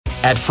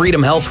At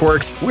Freedom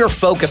HealthWorks, we're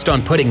focused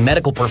on putting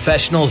medical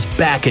professionals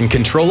back in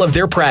control of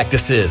their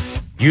practices.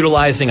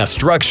 Utilizing a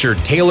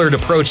structured, tailored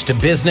approach to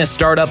business,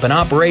 startup, and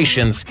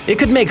operations, it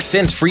could make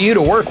sense for you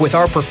to work with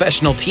our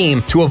professional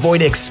team to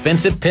avoid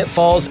expensive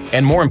pitfalls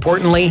and, more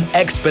importantly,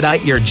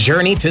 expedite your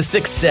journey to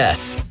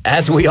success.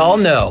 As we all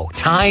know,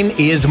 time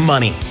is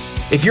money.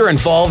 If you're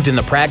involved in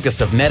the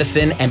practice of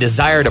medicine and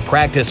desire to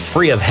practice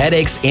free of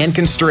headaches and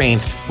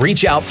constraints,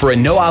 reach out for a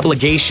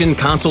no-obligation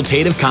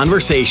consultative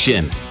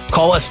conversation.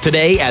 Call us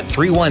today at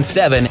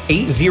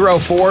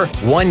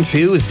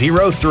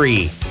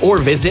 317-804-1203 or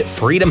visit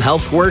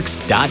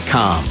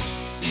freedomhealthworks.com.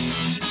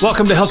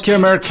 Welcome to Healthcare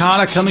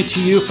Americana, coming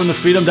to you from the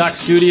Freedom Doc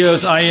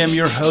Studios. I am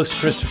your host,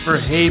 Christopher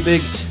Habig,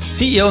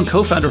 CEO and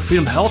co-founder of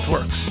Freedom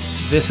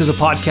HealthWorks. This is a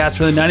podcast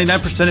for the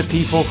 99% of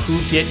people who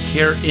get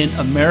care in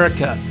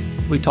America.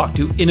 We talk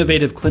to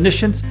innovative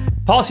clinicians,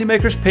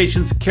 policymakers,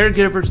 patients,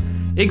 caregivers,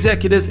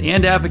 executives,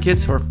 and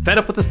advocates who are fed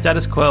up with the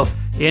status quo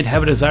and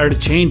have a desire to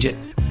change it.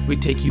 We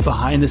take you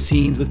behind the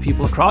scenes with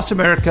people across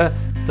America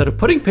that are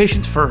putting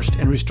patients first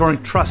and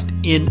restoring trust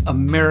in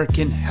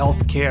American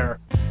healthcare.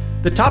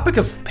 The topic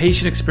of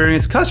patient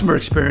experience, customer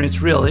experience,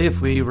 really,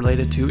 if we relate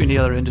it to any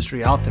other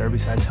industry out there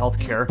besides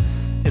healthcare,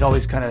 it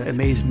always kind of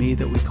amazed me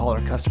that we call our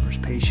customers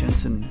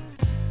patients, and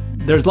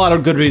there's a lot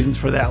of good reasons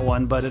for that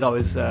one, but it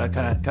always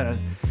kind of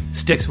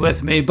sticks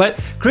with me. But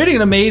creating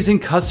an amazing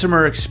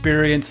customer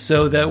experience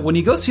so that when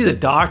you go see the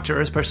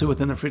doctor, especially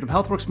within the Freedom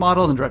HealthWorks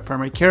model and direct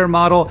primary care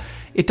model,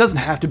 it doesn't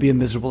have to be a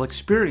miserable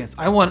experience.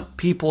 I want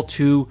people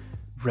to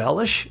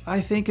relish,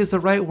 I think is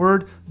the right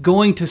word,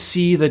 going to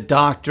see the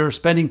doctor,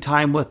 spending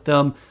time with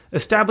them,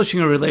 establishing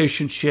a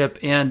relationship,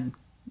 and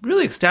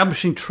really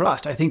establishing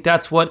trust. I think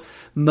that's what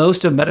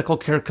most of medical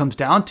care comes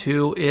down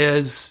to,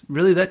 is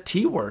really that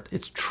T word.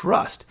 It's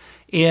trust.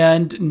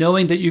 And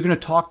knowing that you're going to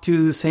talk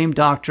to the same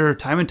doctor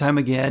time and time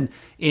again,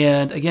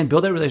 and again,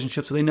 build that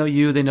relationship so they know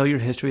you, they know your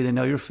history, they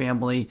know your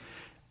family.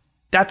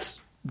 That's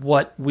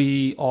what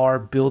we are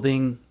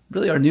building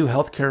really our new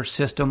healthcare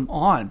system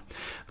on.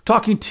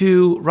 Talking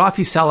to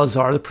Rafi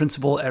Salazar, the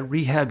principal at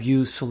Rehab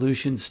U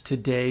Solutions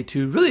today,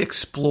 to really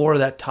explore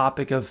that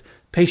topic of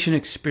patient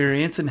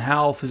experience and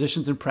how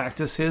physicians and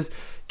practices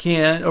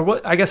can, or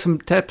what, I guess, some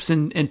tips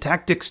and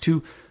tactics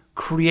to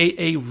create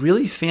a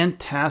really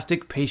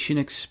fantastic patient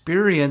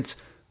experience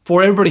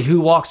for everybody who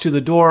walks through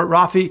the door.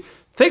 Rafi,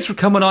 thanks for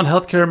coming on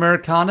Healthcare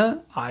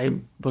Americana.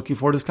 I'm looking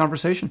forward to this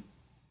conversation.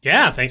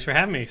 Yeah, thanks for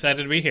having me.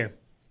 Excited to be here.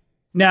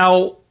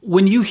 Now,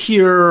 when you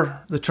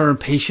hear the term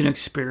patient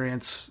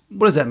experience,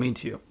 what does that mean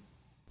to you?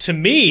 To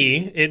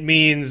me, it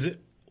means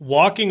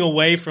walking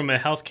away from a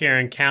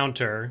healthcare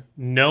encounter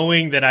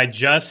knowing that I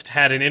just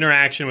had an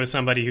interaction with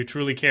somebody who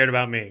truly cared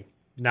about me.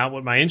 Not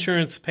what my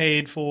insurance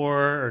paid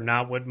for or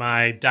not what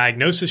my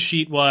diagnosis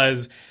sheet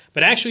was,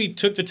 but actually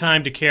took the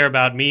time to care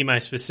about me, my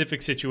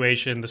specific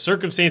situation, the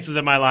circumstances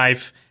of my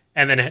life,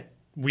 and then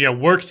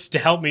worked to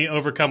help me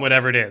overcome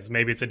whatever it is.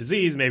 Maybe it's a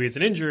disease, maybe it's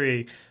an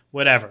injury,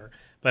 whatever.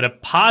 But a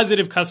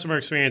positive customer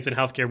experience in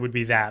healthcare would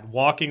be that,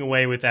 walking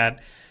away with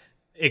that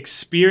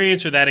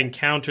experience or that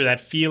encounter,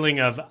 that feeling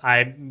of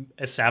I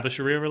established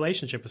a real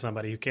relationship with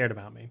somebody who cared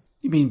about me.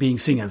 You mean being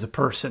seen as a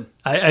person?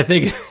 I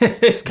think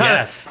it's kind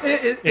of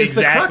it's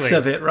exactly the crux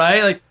of it,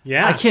 right? Like,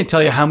 yeah. I can't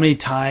tell you how many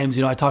times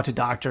I talk to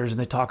doctors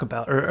and they talk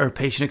about or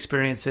patient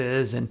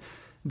experiences, and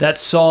that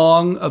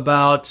song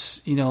about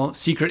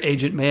Secret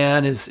Agent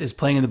Man is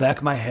playing in the back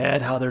of my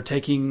head. How they're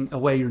taking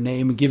away your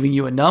name and giving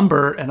you a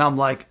number, and I'm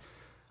like,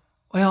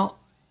 well,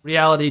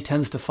 reality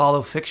tends to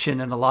follow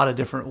fiction in a lot of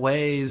different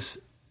ways.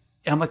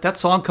 And I'm like, that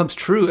song comes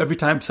true every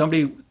time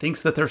somebody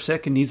thinks that they're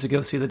sick and needs to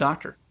go see the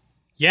doctor.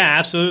 Yeah,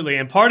 absolutely.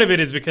 And part of it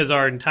is because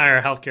our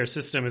entire healthcare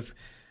system is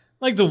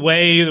like the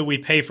way that we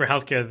pay for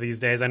healthcare these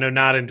days. I know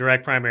not in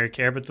direct primary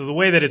care, but the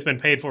way that it's been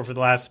paid for the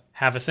last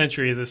half a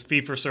century is this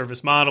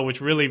fee-for-service model,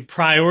 which really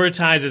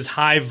prioritizes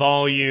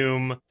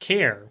high-volume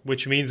care,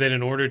 which means that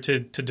in order to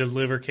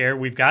deliver care,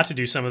 we've got to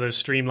do some of those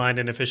streamlined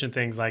and efficient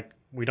things like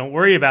we don't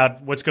worry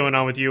about what's going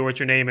on with you or what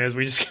your name is.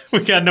 We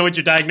got to know what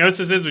your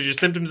diagnosis is, what your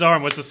symptoms are,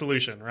 and what's the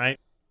solution, right?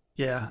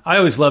 Yeah, I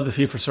always love the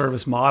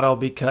fee-for-service model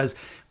because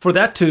for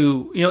that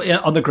to,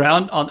 on the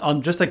ground,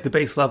 on just like the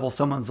base level,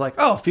 someone's like,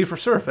 oh,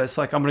 fee-for-service,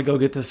 like I'm going to go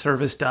get this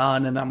service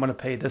done and I'm going to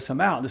pay this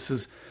amount.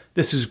 This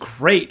is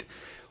great.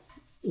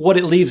 What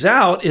it leaves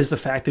out is the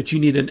fact that you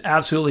need an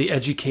absolutely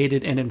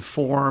educated and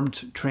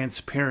informed,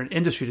 transparent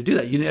industry to do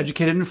that. You need an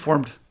educated and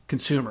informed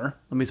consumer.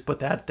 Let me just put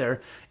that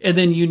there. And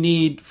then you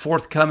need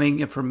forthcoming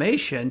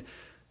information.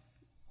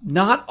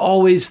 Not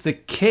always the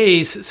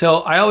case.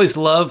 So I always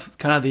love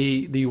kind of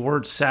the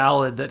word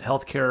salad that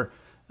healthcare,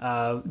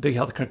 big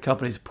healthcare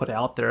companies put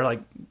out there,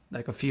 like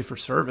a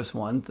fee-for-service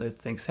one that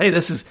thinks, hey,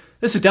 this is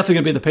definitely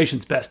going to be in the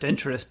patient's best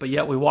interest, but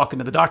yet we walk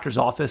into the doctor's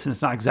office and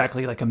it's not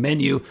exactly like a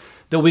menu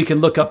that we can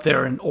look up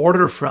there and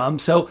order from.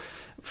 So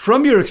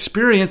from your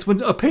experience,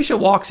 when a patient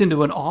walks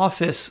into an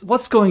office,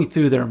 what's going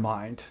through their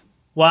mind?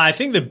 Well, I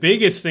think the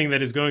biggest thing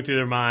that is going through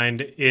their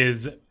mind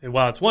is,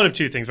 well, it's one of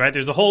two things, right?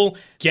 There's a whole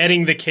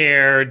getting the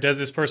care. Does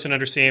this person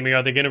understand me?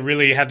 Are they going to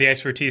really have the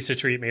expertise to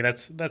treat me?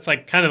 That's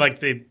like kind of like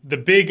the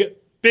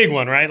big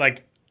one, right?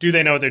 Like, do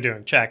they know what they're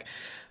doing? Check.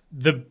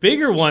 The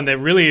bigger one that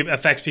really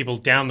affects people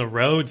down the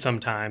road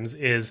sometimes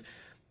is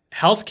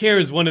healthcare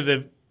is one of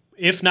the,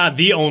 if not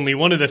the only,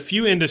 one of the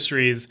few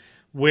industries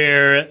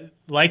where,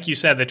 like you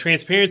said, the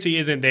transparency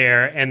isn't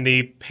there and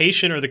the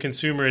patient or the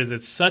consumer is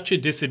at such a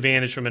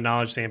disadvantage from a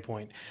knowledge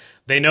standpoint.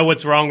 They know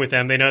what's wrong with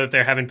them. They know that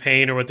they're having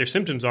pain or what their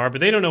symptoms are,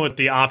 but they don't know what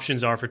the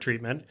options are for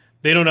treatment.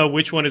 They don't know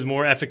which one is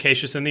more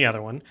efficacious than the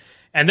other one.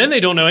 And then they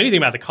don't know anything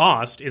about the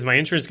cost. Is my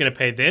insurance going to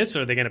pay this,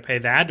 or are they going to pay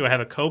that? Do I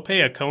have a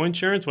copay, a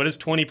co-insurance? What does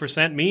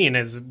 20% mean?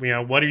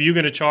 What are you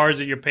going to charge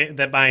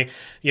that my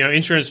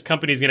insurance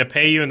company is going to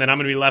pay you, and then I'm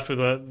going to be left with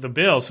the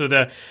bill? So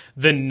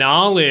the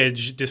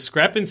knowledge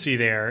discrepancy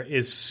there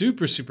is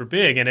super, super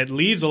big, and it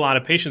leaves a lot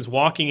of patients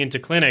walking into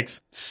clinics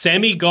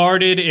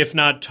semi-guarded, if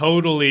not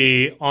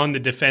totally on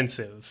the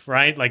defensive,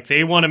 right? Like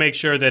they want to make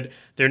sure that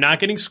they're not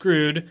getting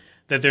screwed,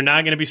 that they're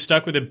not going to be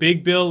stuck with a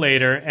big bill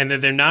later, and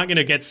that they're not going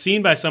to get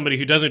seen by somebody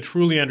who doesn't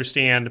truly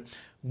understand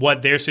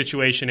what their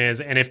situation is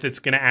and if it's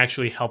going to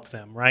actually help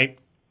them, right?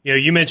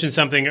 You mentioned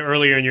something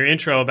earlier in your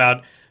intro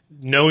about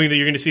knowing that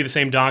you're going to see the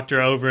same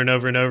doctor over and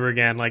over and over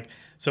again.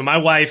 So my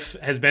wife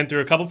has been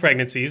through a couple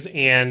pregnancies,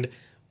 and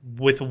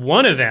with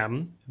one of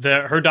them,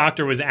 her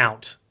doctor was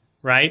out,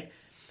 right?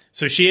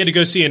 So she had to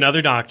go see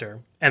another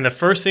doctor, and the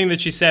first thing that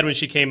she said when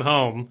she came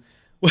home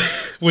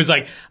was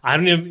like, I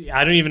don't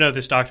even know if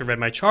this doctor read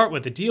my chart,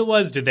 what the deal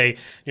was. Did they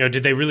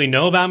really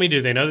know about me?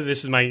 Did they know that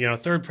this is my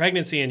third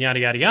pregnancy and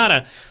yada, yada,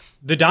 yada?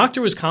 The doctor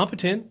was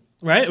competent,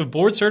 right? A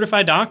board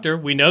certified doctor.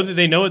 We know that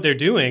they know what they're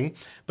doing,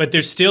 but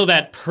there's still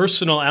that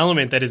personal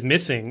element that is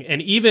missing.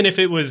 And even if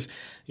it was,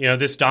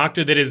 this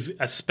doctor that is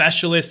a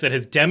specialist that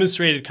has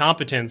demonstrated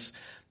competence,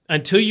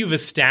 until you've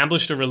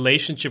established a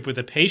relationship with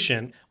a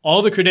patient,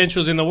 all the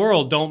credentials in the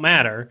world don't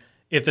matter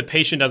if the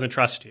patient doesn't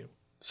trust you.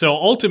 So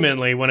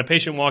ultimately, when a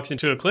patient walks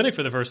into a clinic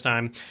for the first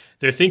time,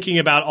 they're thinking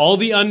about all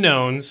the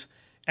unknowns,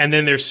 and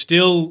then they're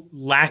still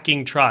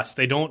lacking trust.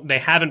 They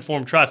haven't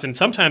formed trust. And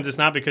sometimes it's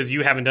not because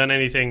you haven't done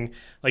anything,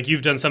 like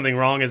you've done something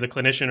wrong as a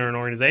clinician or an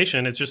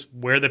organization. It's just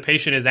where the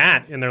patient is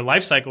at in their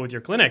life cycle with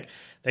your clinic.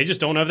 They just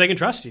don't know if they can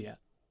trust you yet.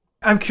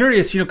 I'm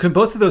curious, can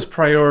both of those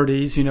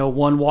priorities,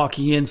 one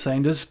walking in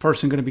saying, this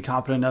person going to be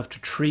competent enough to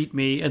treat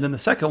me? And then the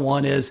second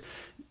one is,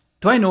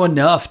 do I know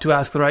enough to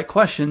ask the right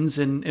questions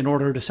in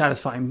order to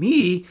satisfy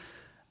me?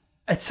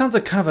 It sounds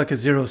like kind of like a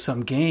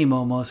zero-sum game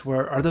almost,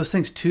 where are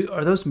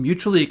those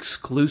mutually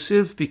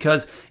exclusive?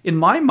 Because in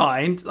my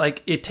mind,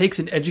 like it takes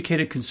an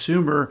educated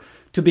consumer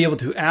to be able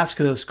to ask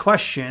those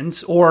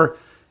questions. Or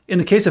in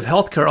the case of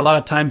healthcare, a lot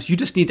of times you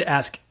just need to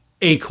ask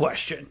a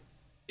question.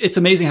 It's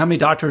amazing how many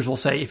doctors will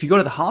say, if you go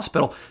to the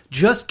hospital,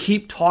 just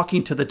keep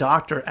talking to the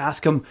doctor.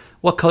 Ask them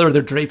what color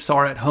their drapes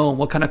are at home,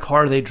 what kind of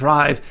car they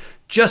drive,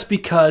 just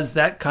because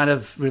that kind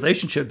of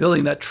relationship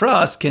building, that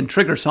trust can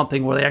trigger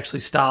something where they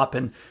actually stop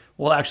and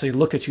will actually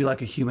look at you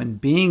like a human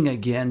being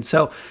again.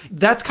 So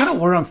that's kind of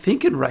where I'm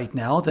thinking right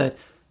now, that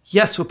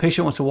yes, a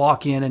patient wants to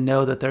walk in and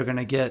know that they're going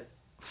to get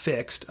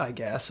fixed, I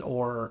guess,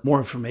 or more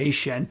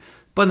information.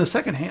 But on the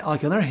second hand, on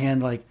the other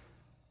hand,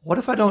 what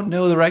if I don't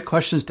know the right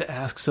questions to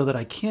ask so that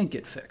I can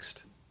get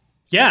fixed?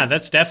 Yeah,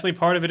 that's definitely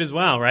part of it as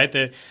well,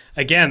 right?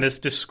 Again, this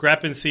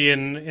discrepancy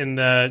in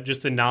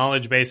the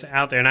knowledge base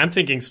out there. And I'm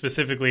thinking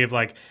specifically of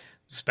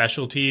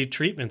specialty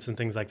treatments and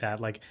things like that.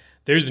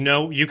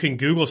 You can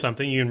Google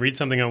something, you can read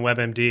something on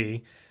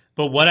WebMD.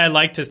 But what I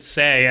like to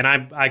say, and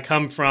I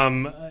come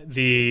from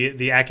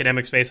the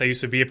academic space, I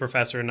used to be a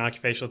professor in an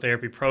occupational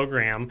therapy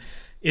program,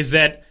 is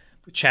that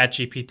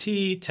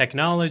ChatGPT,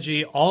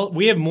 technology,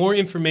 we have more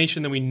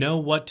information than we know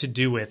what to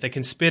do with that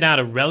can spit out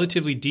a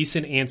relatively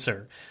decent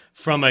answer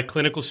from a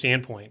clinical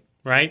standpoint,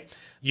 right?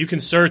 You can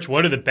search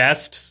what are the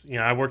best,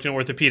 I worked in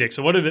orthopedics,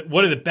 so what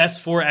are the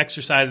best 4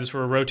 exercises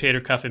for a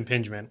rotator cuff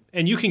impingement?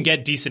 And you can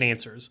get decent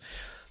answers.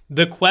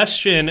 The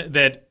question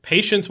that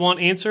patients want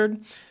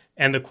answered,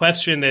 and the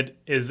question that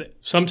is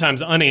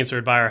sometimes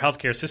unanswered by our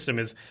healthcare system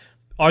is,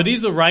 are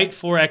these the right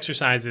 4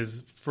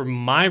 exercises for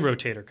my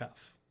rotator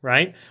cuff?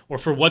 Right? Or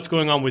for what's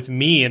going on with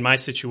me in my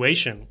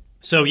situation.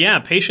 So yeah,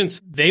 patients,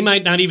 they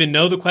might not even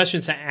know the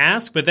questions to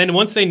ask, but then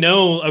once they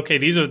know, okay,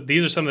 these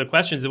are some of the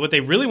questions, that what they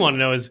really want to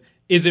know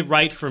is it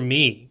right for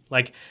me?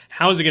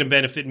 How is it going to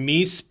benefit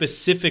me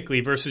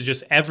specifically versus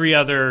just every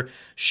other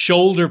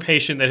shoulder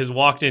patient that has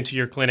walked into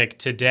your clinic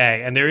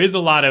today? And there is a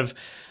lot of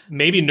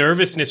maybe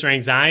nervousness or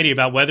anxiety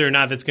about whether or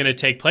not that's going to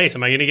take place.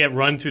 Am I going to get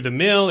run through the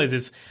mill? Is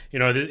this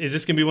going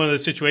to be one of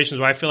those situations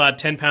where I fill out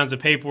 10 pounds of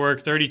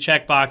paperwork, 30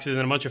 check boxes,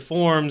 and a bunch of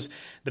forms?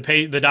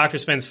 The doctor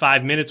spends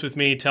 5 minutes with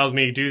me, tells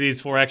me do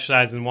these 4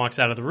 exercises, and walks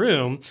out of the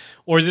room.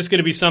 Or is this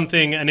going to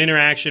be an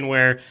interaction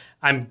where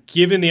I'm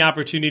given the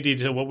opportunity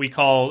to what we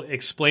call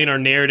explain our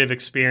narrative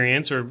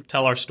experience or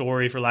tell our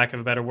story, for lack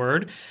of a better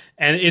word?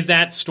 And is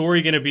that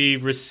story going to be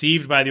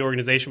received by the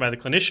organization, by the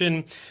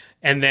clinician,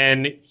 and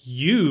then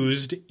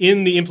used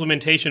in the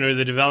implementation or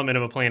the development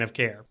of a plan of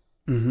care?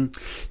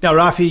 Now,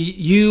 Rafi,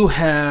 you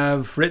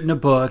have written a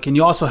book and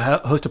you also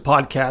host a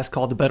podcast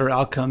called The Better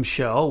Outcomes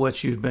Show,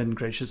 which you've been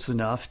gracious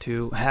enough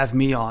to have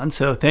me on.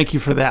 So thank you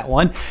for that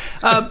one.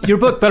 Your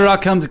book, Better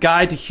Outcomes,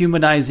 Guide to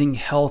Humanizing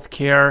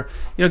Healthcare,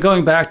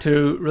 going back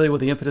to really what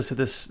the impetus of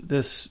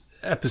this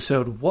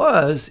episode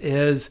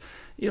is,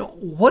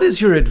 what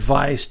is your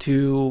advice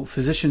to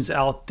physicians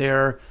out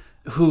there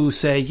who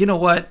say, you know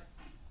what,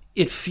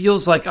 it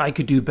feels like I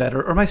could do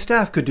better or my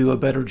staff could do a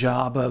better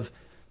job of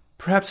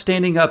perhaps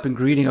standing up and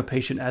greeting a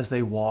patient as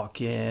they walk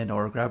in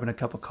or grabbing a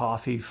cup of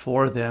coffee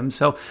for them.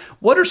 So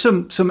what are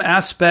some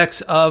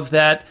aspects of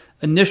that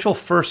initial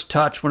first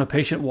touch when a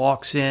patient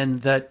walks in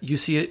that you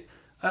see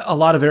a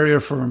lot of area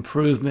for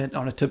improvement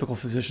on a typical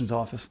physician's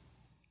office?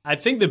 I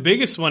think the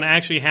biggest one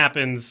actually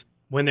happens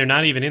when they're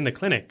not even in the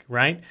clinic,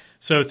 right?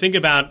 So think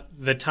about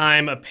the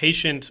time a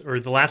patient or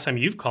the last time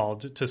you've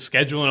called to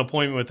schedule an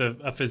appointment with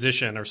a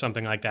physician or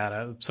something like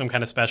that, some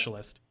kind of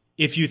specialist.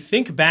 If you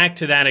think back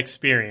to that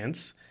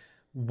experience,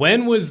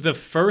 when was the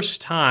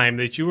first time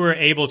that you were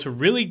able to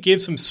really give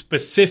some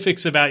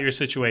specifics about your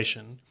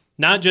situation?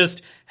 Not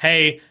just,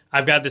 hey,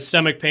 I've got this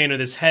stomach pain or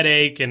this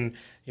headache and,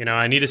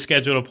 I need to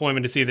schedule an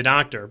appointment to see the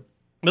doctor.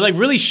 But like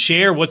really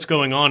share what's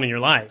going on in your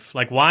life.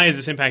 Like, why is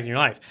this impacting your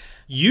life?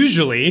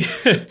 Usually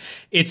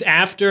it's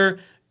after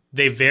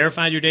they've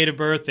verified your date of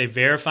birth, they've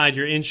verified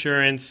your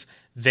insurance,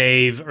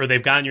 they've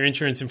gotten your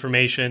insurance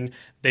information,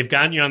 they've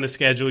gotten you on the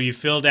schedule, you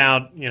filled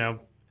out,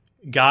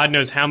 God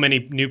knows how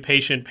many new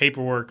patient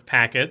paperwork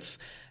packets.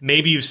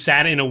 Maybe you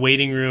sat in a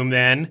waiting room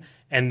then,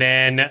 and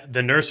then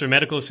the nurse or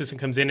medical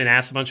assistant comes in and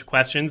asks a bunch of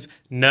questions.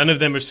 None of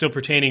them are still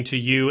pertaining to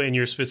you and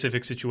your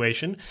specific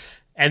situation.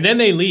 And then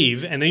they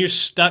leave, and then you're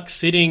stuck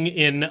sitting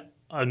in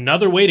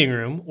another waiting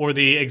room or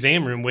the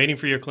exam room waiting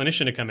for your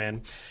clinician to come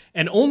in.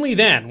 And only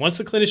then, once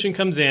the clinician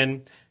comes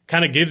in,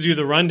 kind of gives you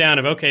the rundown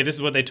of, okay, this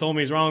is what they told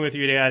me is wrong with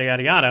you, yada,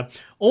 yada, yada.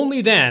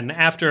 Only then,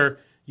 after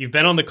you've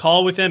been on the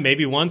call with them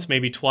maybe once,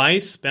 maybe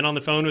twice, been on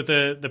the phone with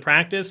the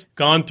practice,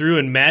 gone through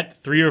and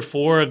met 3 or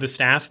 4 of the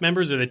staff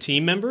members or the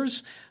team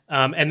members,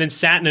 and then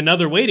sat in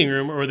another waiting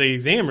room or the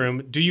exam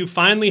room, do you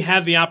finally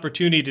have the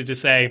opportunity to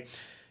say,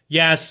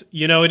 yes,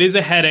 it is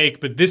a headache,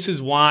 but this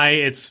is why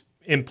it's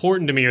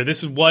important to me, or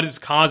this is what it's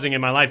causing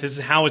in my life. This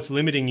is how it's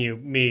limiting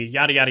me,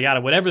 yada, yada,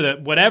 yada,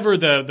 whatever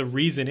the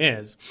reason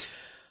is.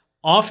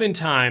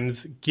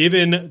 Oftentimes,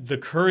 given the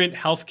current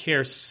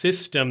healthcare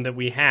system that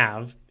we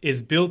have, is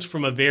built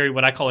from a very,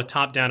 what I call a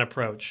top-down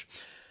approach.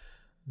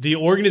 The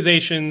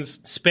organizations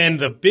spend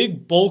the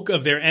big bulk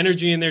of their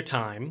energy and their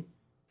time,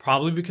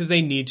 probably because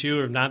they need to,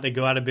 or if not, they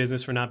go out of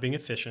business for not being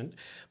efficient.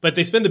 But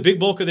they spend the big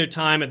bulk of their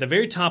time at the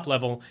very top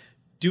level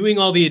doing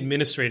all the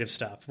administrative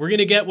stuff. We're going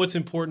to get what's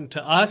important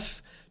to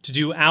us, to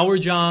do our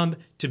job,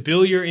 to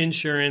bill your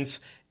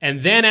insurance,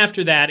 and then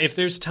after that, if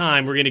there's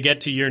time, we're going to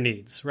get to your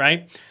needs,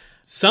 right?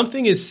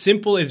 Something as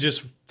simple as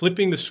just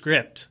flipping the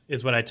script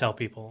is what I tell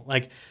people.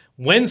 Like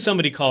when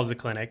somebody calls the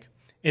clinic,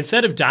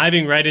 instead of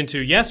diving right into,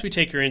 yes, we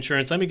take your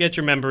insurance, let me get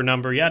your member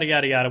number, yada,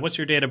 yada, yada, what's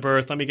your date of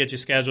birth, let me get you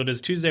scheduled,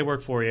 does Tuesday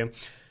work for you?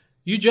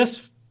 You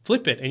just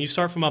flip it and you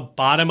start from a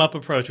bottom-up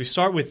approach. We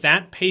start with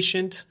that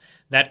patient,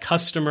 that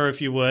customer, if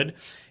you would,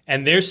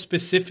 and their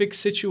specific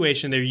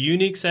situation, their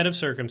unique set of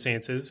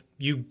circumstances.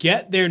 You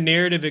get their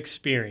narrative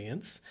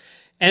experience.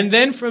 And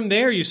then from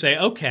there you say,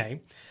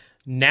 okay,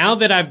 now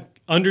that I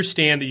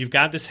understand that you've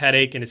got this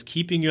headache and it's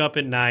keeping you up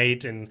at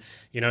night and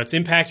it's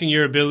impacting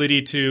your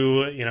ability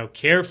to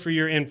care for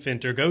your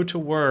infant or go to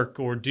work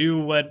or do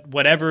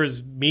whatever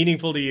is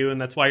meaningful to you,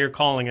 and that's why you're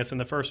calling us in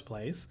the first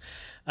place.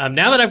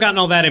 Now that I've gotten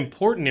all that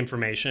important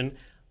information,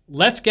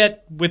 let's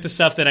get with the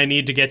stuff that I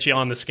need to get you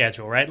on the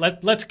schedule, right?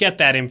 Let's get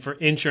that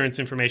insurance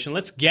information.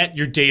 Let's get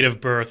your date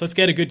of birth. Let's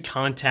get a good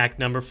contact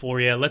number for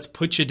you. Let's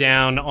put you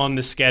down on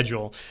the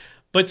schedule.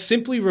 But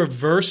simply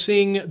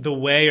reversing the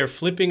way or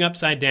flipping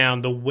upside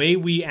down the way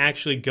we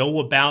actually go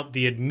about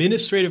the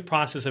administrative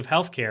process of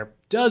healthcare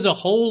does a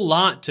whole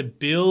lot to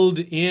build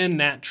in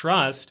that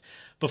trust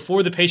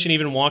before the patient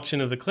even walks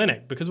into the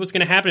clinic. Because what's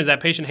going to happen is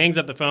that patient hangs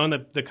up the phone,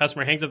 the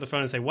customer hangs up the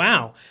phone and say,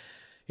 wow,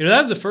 that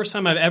was the first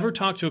time I've ever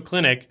talked to a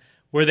clinic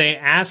where they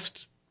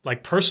asked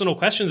like personal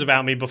questions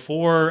about me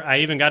before I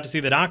even got to see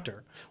the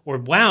doctor. Or,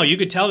 wow, you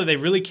could tell that they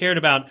really cared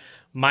about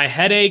my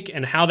headache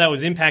and how that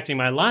was impacting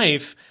my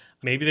life.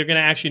 Maybe they're going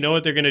to actually know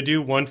what they're going to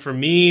do. One for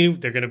me,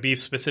 they're going to be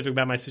specific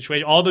about my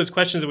situation. All those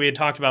questions that we had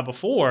talked about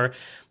before,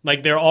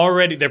 like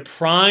they're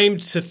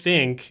primed to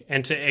think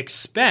and to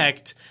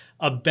expect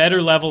a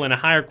better level and a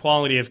higher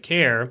quality of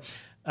care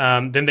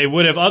than they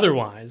would have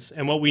otherwise.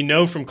 And what we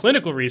know from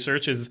clinical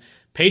research is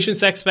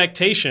patients'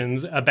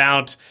 expectations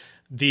about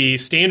the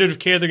standard of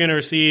care they're going to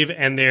receive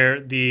and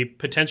the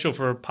potential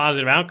for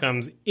positive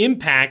outcomes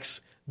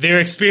impacts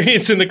their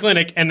experience in the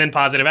clinic and then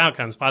positive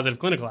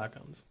clinical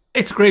outcomes.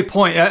 It's a great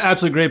point.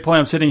 Absolutely great point.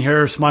 I'm sitting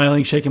here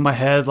smiling, shaking my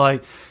head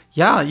like,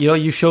 yeah,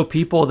 you show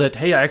people that,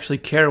 hey, I actually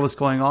care what's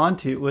going on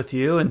with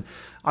you. And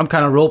I'm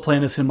kind of role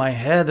playing this in my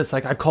head. It's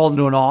like I call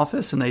into an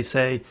office and they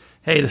say,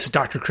 hey, this is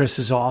Dr.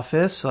 Chris's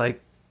office.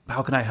 Like,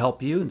 how can I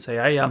help you? And say,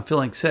 hey, I'm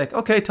feeling sick.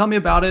 Okay, tell me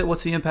about it.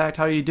 What's the impact?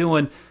 How are you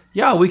doing?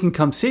 Yeah, we can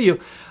come see you.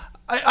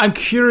 I'm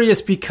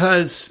curious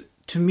because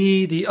to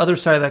me, the other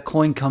side of that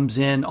coin comes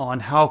in on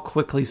how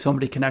quickly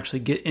somebody can actually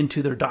get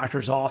into their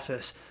doctor's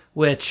office,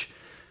 which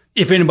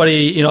if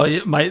anybody,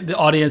 the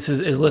audience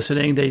is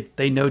listening,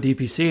 they know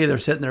DPC, they're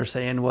sitting there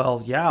saying,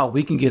 well, yeah,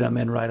 we can get them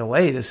in right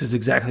away. This is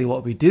exactly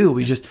what we do.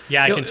 We just,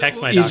 I can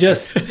text my doctor.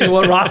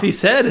 What Rafi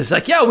said is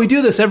like, yeah, we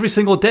do this every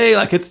single day.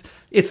 Like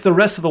it's the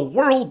rest of the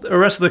world, the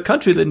rest of the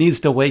country that needs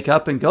to wake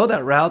up and go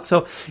that route.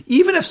 So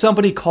even if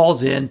somebody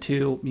calls in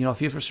to,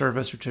 fee for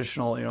service or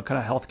traditional,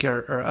 kind of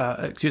healthcare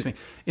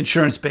or,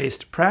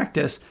 insurance-based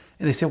practice,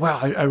 and they say,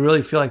 wow, I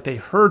really feel like they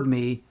heard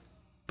me,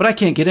 but I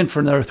can't get in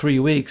for another 3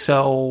 weeks.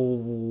 So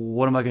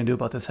what am I going to do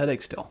about this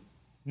headache still?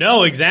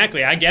 No,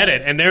 exactly. I get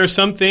it. And there are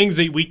some things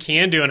that we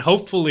can do. And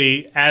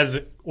hopefully as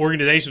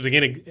organizations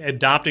begin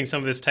adopting some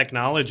of this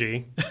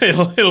technology,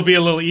 it'll be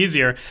a little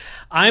easier.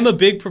 I'm a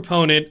big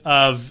proponent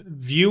of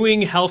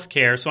viewing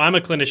healthcare. So I'm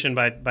a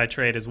clinician by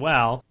trade as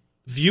well.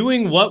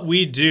 Viewing what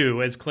we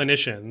do as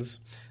clinicians,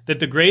 that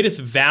the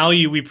greatest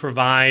value we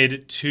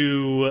provide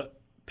to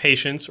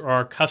patients or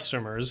our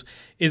customers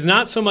is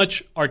not so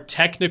much our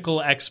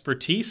technical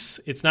expertise.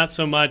 It's not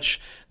so much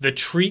the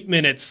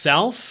treatment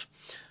itself.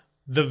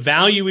 The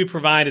value we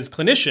provide as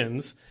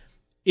clinicians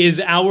is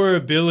our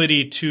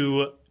ability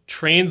to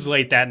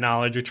translate that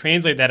knowledge or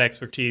translate that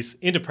expertise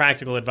into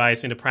practical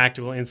advice, into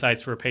practical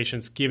insights for a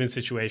patient's given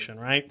situation,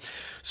 right?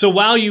 So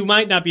while you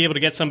might not be able to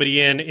get somebody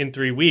in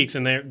 3 weeks,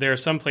 and there are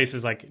some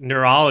places like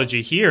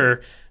neurology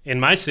here in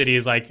my city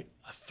is like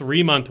a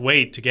 3-month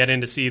wait to get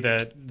in to see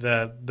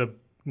the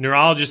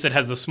neurologist that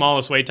has the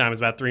smallest wait time is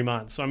about 3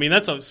 months. So, I mean,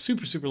 that's a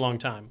super, super long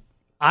time.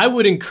 I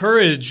would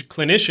encourage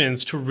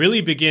clinicians to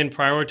really begin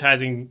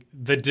prioritizing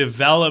the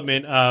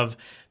development of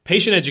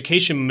patient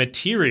education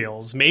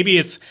materials. Maybe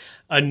it's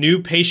a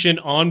new patient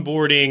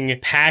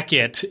onboarding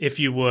packet, if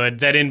you would,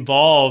 that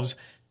involves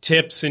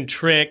tips and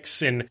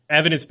tricks and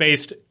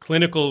evidence-based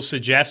clinical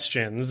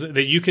suggestions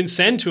that you can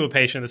send to a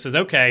patient that says,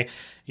 okay,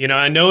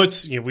 I know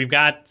it's, we've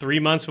got 3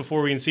 months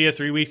before we can see you,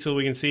 3 weeks till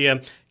we can see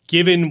you.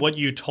 Given what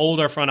you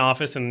told our front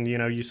office, and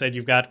you said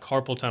you've got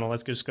carpal tunnel,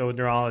 let's just go with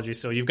neurology.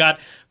 So you've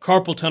got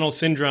carpal tunnel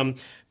syndrome.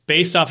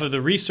 Based off of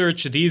the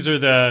research, these are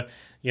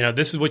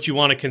this is what you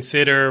want to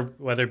consider,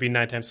 whether it be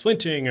nighttime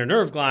splinting or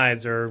nerve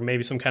glides or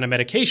maybe some kind of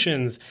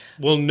medications.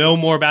 We'll know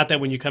more about that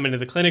when you come into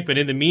the clinic. But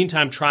in the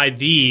meantime, try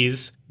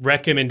these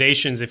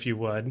recommendations, if you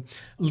would,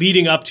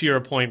 leading up to your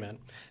appointment.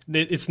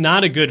 It's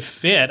not a good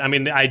fit. I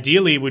mean,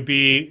 ideally would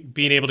be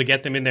being able to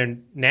get them in there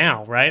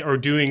now, right? Or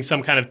doing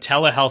some kind of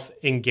telehealth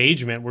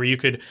engagement where you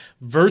could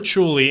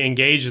virtually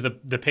engage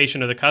the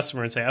patient or the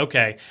customer and say,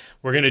 okay,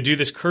 we're going to do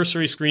this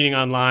cursory screening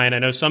online. I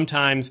know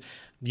sometimes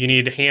you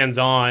need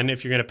hands-on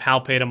if you're going to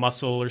palpate a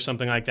muscle or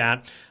something like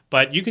that.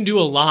 But you can do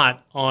a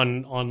lot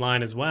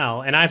online as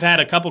well. And I've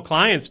had a couple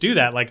clients do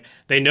that. Like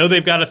they know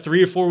they've got a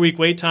 3 or 4 week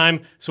wait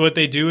time. So what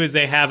they do is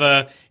they have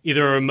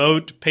either a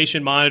remote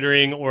patient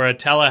monitoring or a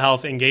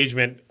telehealth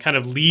engagement kind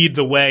of lead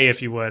the way,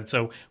 if you would.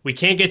 So we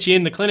can't get you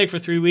in the clinic for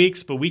 3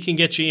 weeks, but we can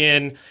get you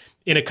in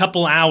a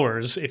couple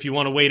hours. If you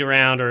want to wait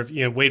around or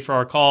wait for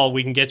our call,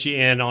 we can get you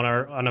in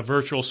on a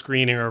virtual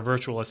screening or a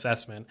virtual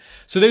assessment.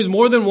 So there's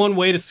more than one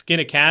way to skin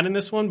a cat in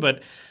this one,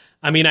 but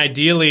I mean,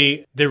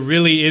 ideally, there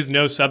really is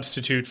no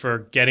substitute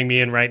for getting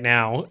me in right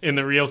now in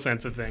the real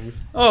sense of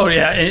things. Oh,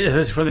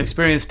 yeah. From the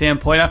experience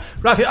standpoint.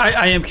 Rafi,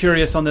 I am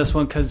curious on this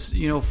one because,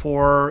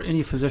 for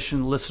any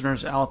physician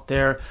listeners out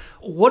there,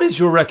 what is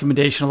your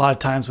recommendation a lot of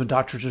times when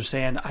doctors are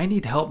saying, I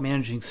need help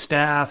managing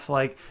staff,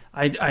 like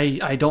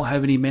I don't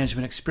have any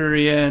management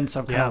experience,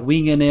 I'm kind of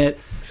winging it.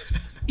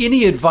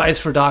 Any advice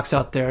for docs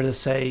out there to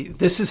say,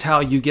 this is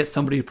how you get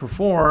somebody to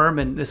perform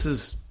and this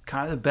is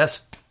kind of the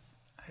best,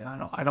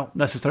 I don't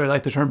necessarily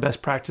like the term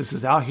best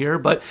practices out here,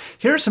 but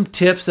here are some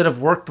tips that have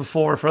worked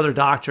before for other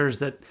doctors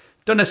that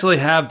don't necessarily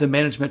have the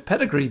management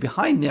pedigree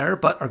behind there,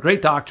 but are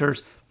great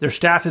doctors. Their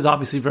staff is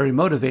obviously very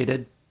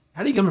motivated.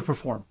 How do you get them to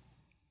perform?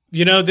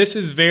 This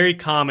is very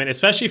common,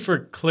 especially for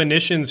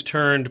clinicians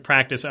turned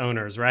practice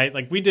owners, right?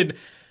 Like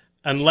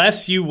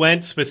unless you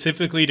went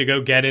specifically to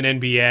go get an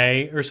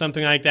MBA or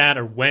something like that,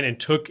 or went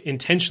and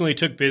intentionally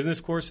took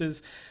business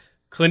courses,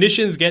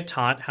 clinicians get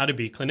taught how to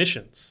be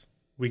clinicians.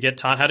 We get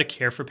taught how to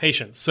care for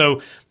patients.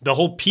 So the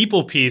whole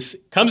people piece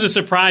comes as a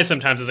surprise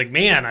sometimes. It's like,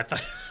 man, I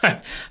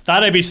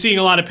thought I'd be seeing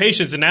a lot of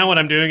patients, and now what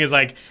I'm doing is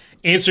like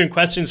answering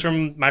questions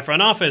from my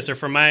front office or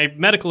from my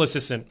medical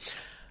assistant.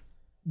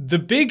 The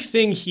big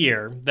thing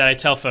here that I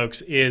tell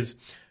folks is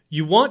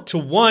you want to,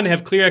 one,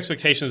 have clear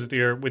expectations with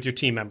your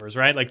team members,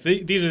 right? Like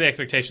these are the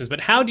expectations. But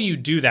how do you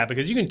do that?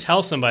 Because you can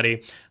tell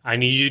somebody, I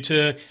need you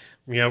to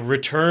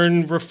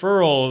return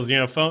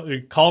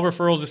referrals, call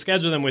referrals to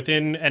schedule them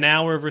within an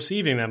hour of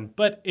receiving them.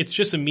 But it's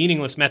just a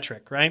meaningless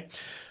metric, right?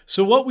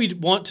 So what we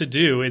want to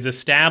do is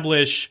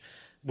establish,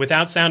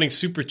 without sounding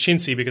super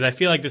chintzy, because I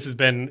feel like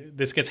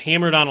this gets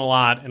hammered on a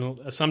lot,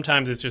 and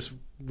sometimes it's just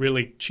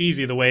really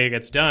cheesy the way it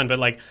gets done. But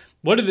like,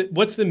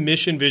 what's the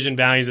mission, vision,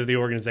 values of the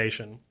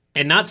organization?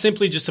 And not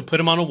simply just to put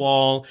them on a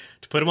wall,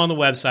 to put them on the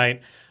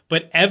website,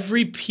 but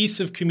every piece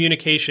of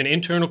communication,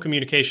 internal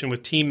communication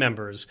with team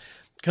members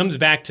comes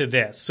back to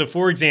this. So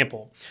for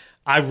example,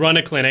 I run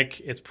a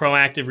clinic. It's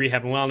proactive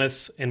rehab and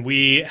wellness, and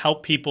we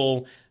help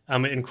people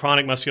in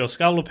chronic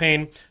musculoskeletal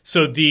pain.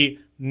 So the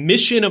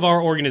mission of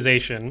our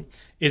organization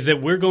is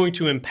that we're going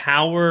to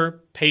empower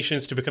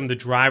patients to become the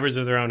drivers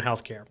of their own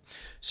healthcare.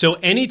 So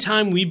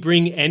anytime we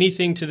bring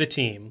anything to the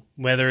team,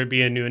 whether it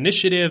be a new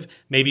initiative,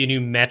 maybe a new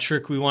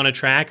metric we want to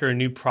track, or a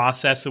new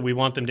process that we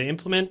want them to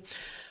implement,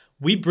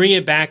 we bring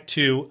it back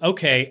to,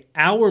 okay,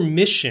 our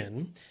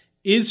mission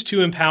is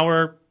to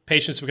empower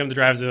patients to become the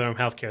drivers of their own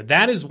healthcare.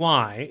 That is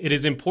why it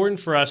is important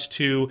for us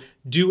to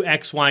do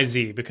X, Y,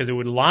 Z, because it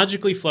would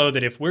logically flow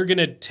that if we're going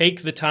to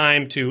take the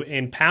time to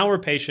empower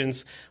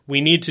patients, we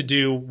need to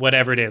do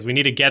whatever it is. We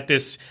need to get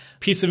this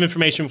piece of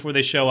information before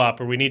they show up,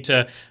 or we need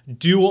to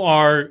do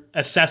our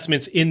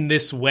assessments in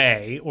this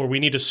way, or we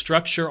need to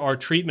structure our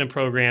treatment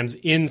programs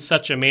in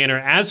such a manner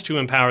as to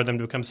empower them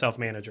to become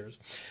self-managers.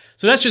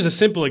 So that's just a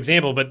simple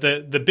example, but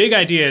the big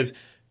idea is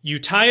you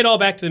tie it all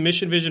back to the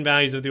mission, vision,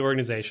 values of the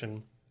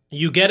organization.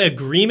 You get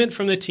agreement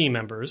from the team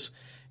members,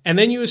 and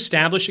then you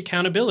establish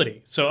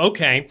accountability. So,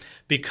 okay,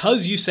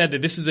 because you said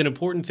that this is an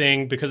important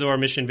thing because of our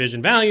mission,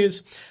 vision,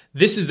 values,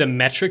 this is the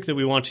metric that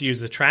we want to use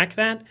to track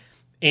that,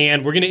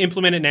 and we're going to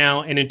implement it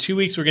now, and in 2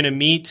 weeks we're going to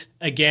meet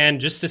again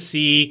just to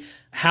see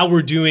how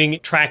we're doing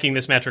tracking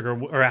this metric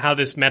or how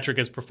this metric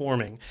is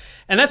performing.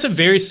 And that's a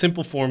very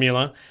simple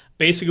formula.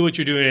 Basically what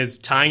you're doing is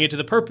tying it to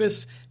the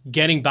purpose,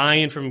 getting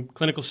buy-in from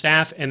clinical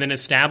staff, and then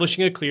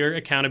establishing a clear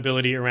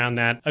accountability around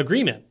that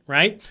agreement,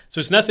 right? So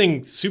it's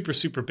nothing super,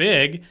 super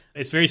big.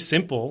 It's very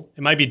simple.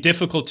 It might be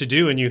difficult to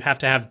do, and you have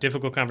to have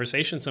difficult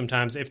conversations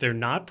sometimes if they're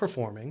not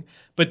performing.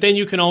 But then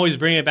you can always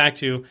bring it back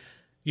to,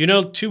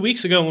 2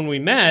 weeks ago when we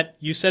met,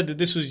 you said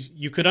that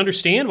you could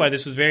understand why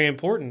this was very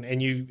important,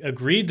 and you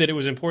agreed that it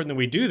was important that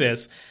we do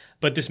this,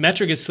 but this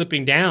metric is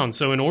slipping down.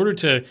 So in order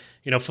to,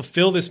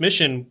 fulfill this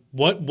mission,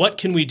 what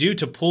can we do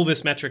to pull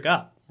this metric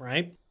up,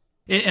 right?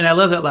 And I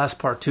love that last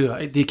part too,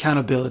 the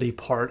accountability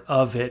part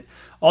of it.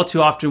 All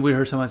too often we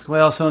hear someone say,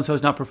 well, so-and-so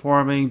is not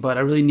performing, but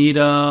I really need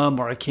them,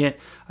 or I can't,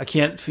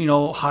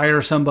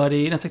 hire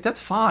somebody. And it's like,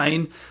 that's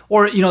fine.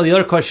 Or, the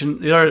other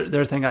question, the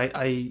other thing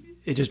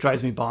it just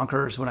drives me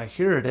bonkers when I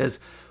hear it is,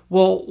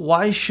 well,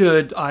 why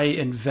should I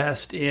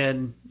invest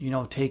in,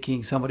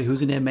 taking somebody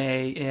who's an MA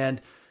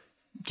and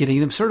getting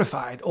them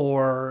certified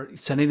or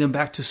sending them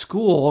back to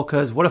school?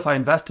 Because what if I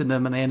invest in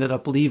them and they ended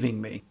up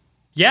leaving me?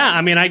 Yeah,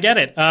 I get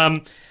it.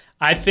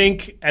 I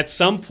think at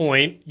some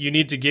point you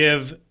need to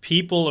give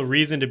people a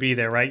reason to be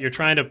there, right? You're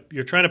trying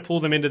to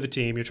pull them into the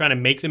team. You're trying to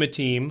make them a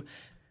team.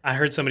 I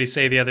heard somebody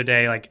say the other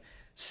day, like,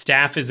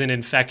 staff is an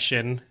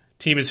infection.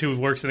 Team is who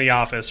works in the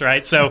office,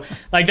 right? So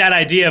like that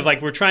idea of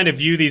like, we're trying to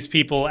view these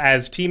people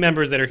as team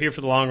members that are here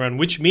for the long run,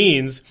 which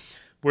means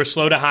we're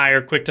slow to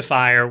hire, quick to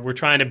fire. We're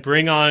trying to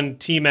bring on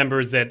team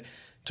members that,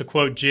 to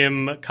quote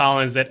Jim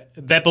Collins,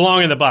 that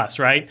belong in the bus,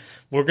 right?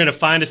 We're going to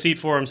find a seat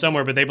for them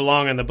somewhere, but they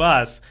belong on the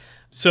bus.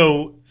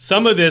 So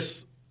some of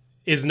this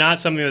is not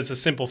something that's a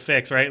simple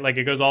fix, right? Like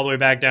it goes all the way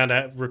back down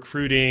to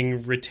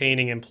recruiting,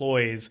 retaining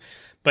employees,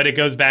 but it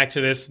goes back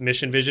to this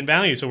mission, vision,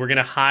 value. So we're going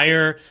to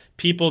hire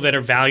people that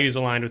are values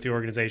aligned with the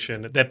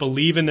organization, that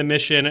believe in the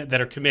mission,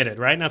 that are committed,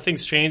 right? Now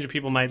things change and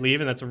people might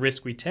leave, and that's a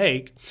risk we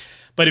take.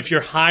 But if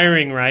you're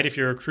hiring right, if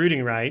you're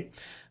recruiting right,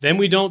 then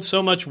we don't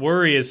so much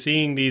worry as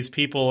seeing these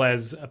people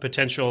as a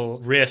potential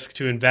risk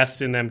to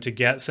invest in them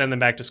to send them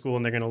back to school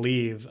and they're going to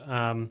leave.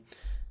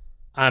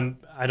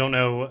 I don't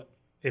know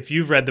if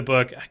you've read the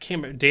book. I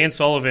can't remember. Dan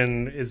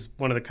Sullivan is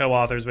one of the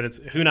co-authors, but it's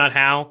Who Not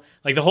How.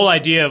 Like the whole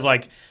idea of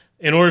like,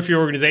 in order for your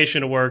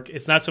organization to work,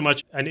 it's not so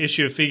much an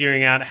issue of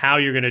figuring out how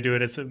you're going to do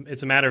it.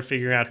 It's a matter of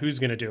figuring out who's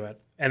going to do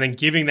it, and then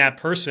giving that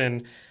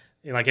person,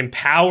 like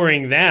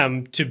empowering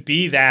them to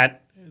be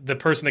the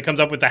person that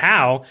comes up with the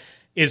how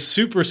is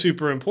super,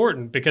 super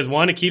important, because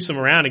one, it keeps them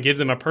around. It gives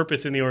them a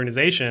purpose in the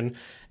organization.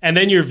 And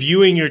then you're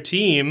viewing your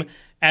team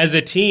as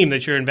a team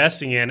that you're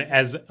investing in,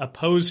 as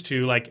opposed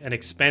to like an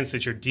expense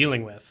that you're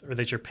dealing with or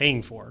that you're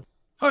paying for.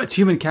 Oh, it's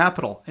human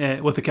capital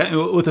with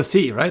a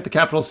C, right? The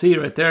capital C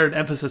right there, an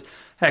emphasis.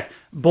 Heck,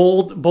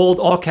 bold,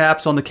 all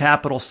caps on the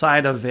capital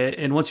side of it.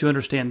 And once you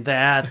understand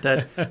that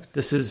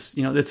this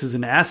is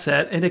an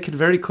asset, and it can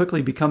very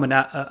quickly become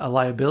a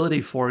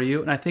liability for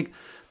you. And I think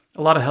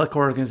a lot of healthcare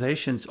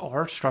organizations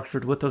are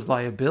structured with those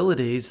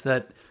liabilities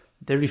that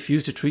they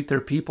refuse to treat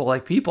their people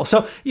like people.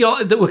 So,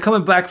 we're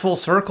coming back full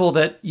circle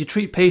that you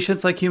treat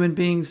patients like human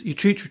beings, you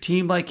treat your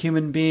team like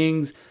human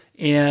beings,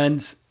 and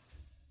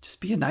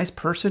just be a nice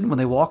person when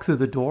they walk through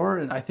the door.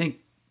 And I think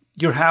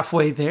you're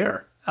halfway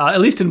there,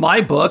 at least in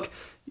my book.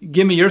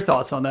 Give me your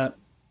thoughts on that.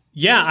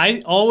 Yeah,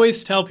 I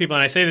always tell people,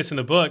 and I say this in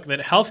the book, that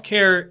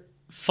healthcare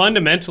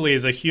fundamentally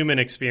is a human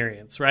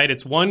experience, right?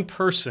 It's one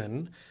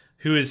person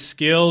who is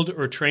skilled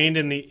or trained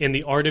in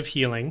the art of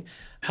healing,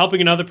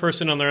 helping another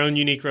person on their own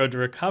unique road to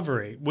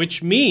recovery,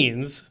 which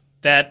means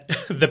that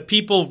the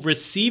people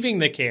receiving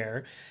the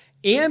care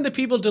and the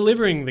people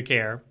delivering the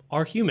care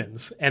are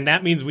humans. And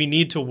that means we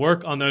need to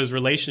work on those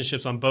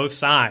relationships on both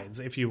sides,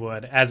 if you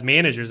would, as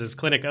managers, as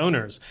clinic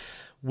owners.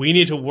 We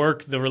need to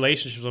work the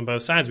relationships on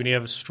both sides. We need to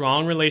have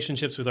strong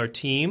relationships with our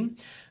team,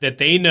 that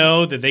they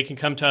know that they can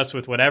come to us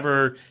with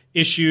whatever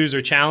issues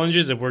or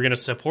challenges, and we're going to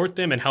support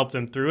them and help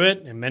them through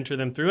it and mentor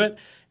them through it.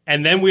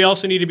 And then we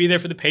also need to be there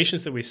for the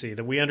patients that we see,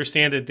 that we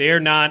understand that they're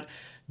not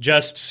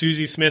just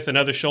Susie Smith,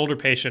 another shoulder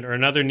patient or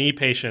another knee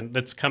patient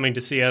that's coming to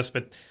see us,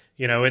 but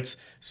it's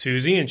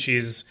Susie and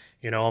she's,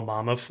 a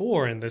mom of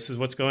 4 and this is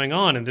what's going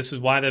on. And this is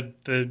why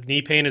the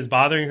knee pain is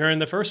bothering her in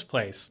the first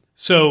place.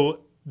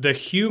 So the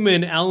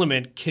human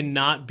element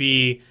cannot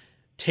be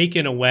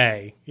taken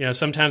away.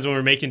 Sometimes when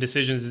we're making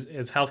decisions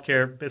as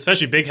healthcare,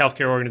 especially big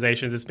healthcare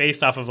organizations, it's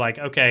based off of like,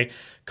 okay,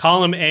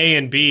 column A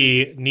and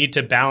B need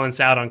to balance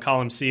out on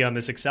column C on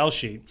this Excel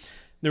sheet.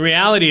 The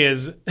reality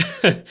is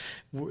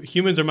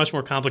humans are much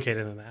more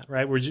complicated than that,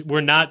 right?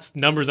 We're not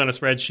numbers on a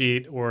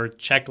spreadsheet or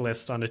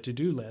checklists on a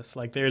to-do list.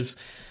 Like there's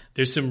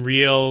some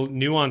real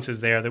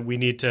nuances there that we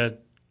need to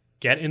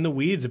get in the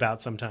weeds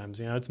about sometimes.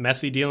 It's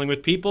messy dealing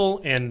with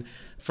people, and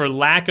for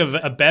lack of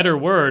a better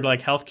word,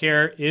 like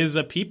healthcare is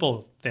a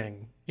people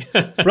thing.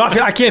 Rafi,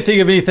 I can't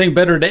think of anything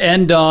better to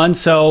end on.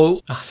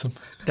 So awesome.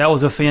 That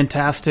was a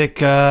fantastic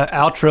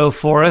outro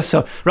for us.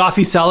 So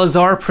Rafi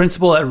Salazar,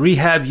 principal at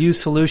Rehab U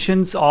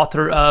Solutions,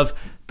 author of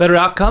Better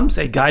Outcomes,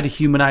 A Guide to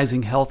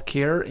Humanizing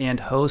Healthcare, and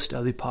host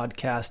of the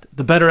podcast,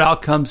 The Better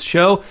Outcomes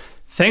Show.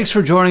 Thanks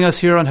for joining us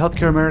here on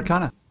Healthcare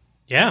Americana.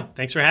 Yeah,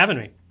 thanks for having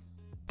me.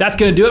 That's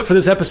going to do it for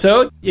this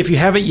episode. If you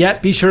haven't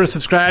yet, be sure to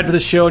subscribe to the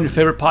show on your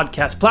favorite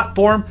podcast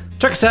platform.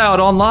 Check us out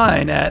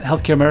online at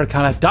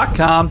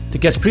healthcareamericana.com to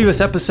catch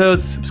previous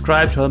episodes,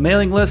 subscribe to our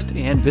mailing list,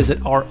 and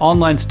visit our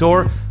online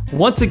store.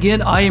 Once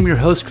again, I am your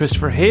host,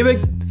 Christopher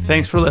Habig.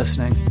 Thanks for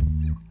listening.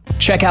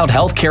 Check out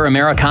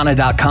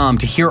healthcareamericana.com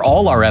to hear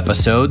all our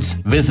episodes,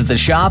 visit the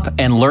shop,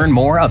 and learn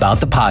more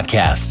about the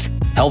podcast.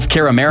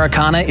 Healthcare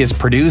Americana is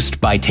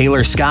produced by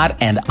Taylor Scott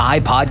and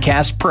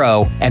iPodcast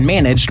Pro and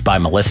managed by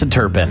Melissa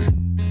Turpin.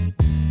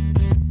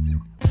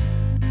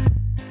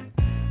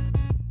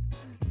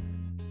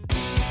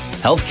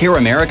 Healthcare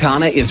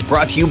Americana is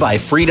brought to you by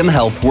Freedom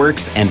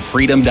HealthWorks and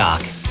Freedom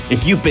Doc.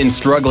 If you've been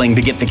struggling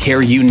to get the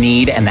care you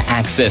need and the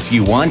access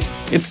you want,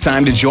 it's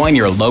time to join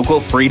your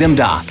local Freedom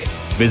Doc.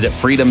 Visit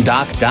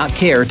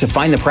freedomdoc.care to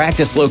find the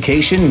practice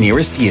location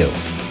nearest you.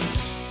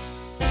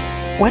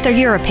 Whether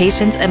you're a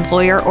patient,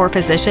 employer, or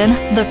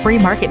physician, the Free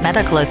Market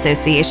Medical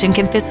Association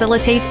can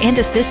facilitate and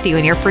assist you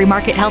in your free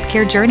market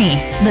healthcare journey.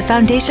 The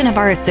foundation of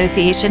our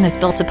association is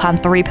built upon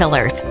 3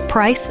 pillars: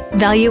 price,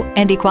 value,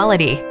 and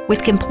equality,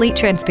 with complete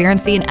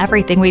transparency in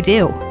everything we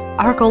do.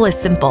 Our goal is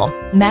simple: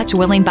 match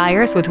willing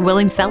buyers with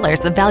willing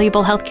sellers of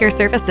valuable healthcare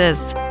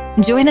services.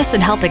 Join us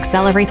and help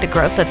accelerate the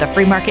growth of the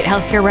free market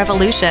healthcare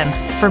revolution.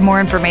 For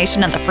more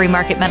information on the Free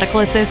Market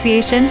Medical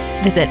Association,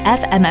 visit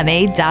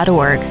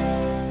fmma.org.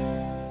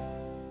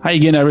 Hi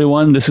again,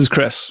 everyone. This is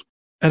Chris.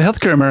 At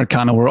Healthcare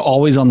Americana, we're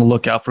always on the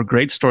lookout for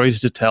great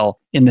stories to tell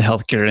in the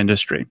healthcare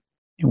industry,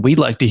 and we'd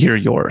like to hear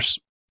yours.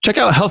 Check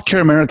out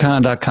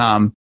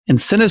healthcareamericana.com and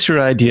send us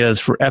your ideas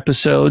for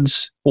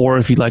episodes, or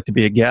if you'd like to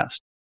be a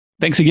guest.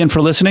 Thanks again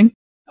for listening.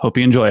 Hope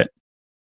you enjoy it.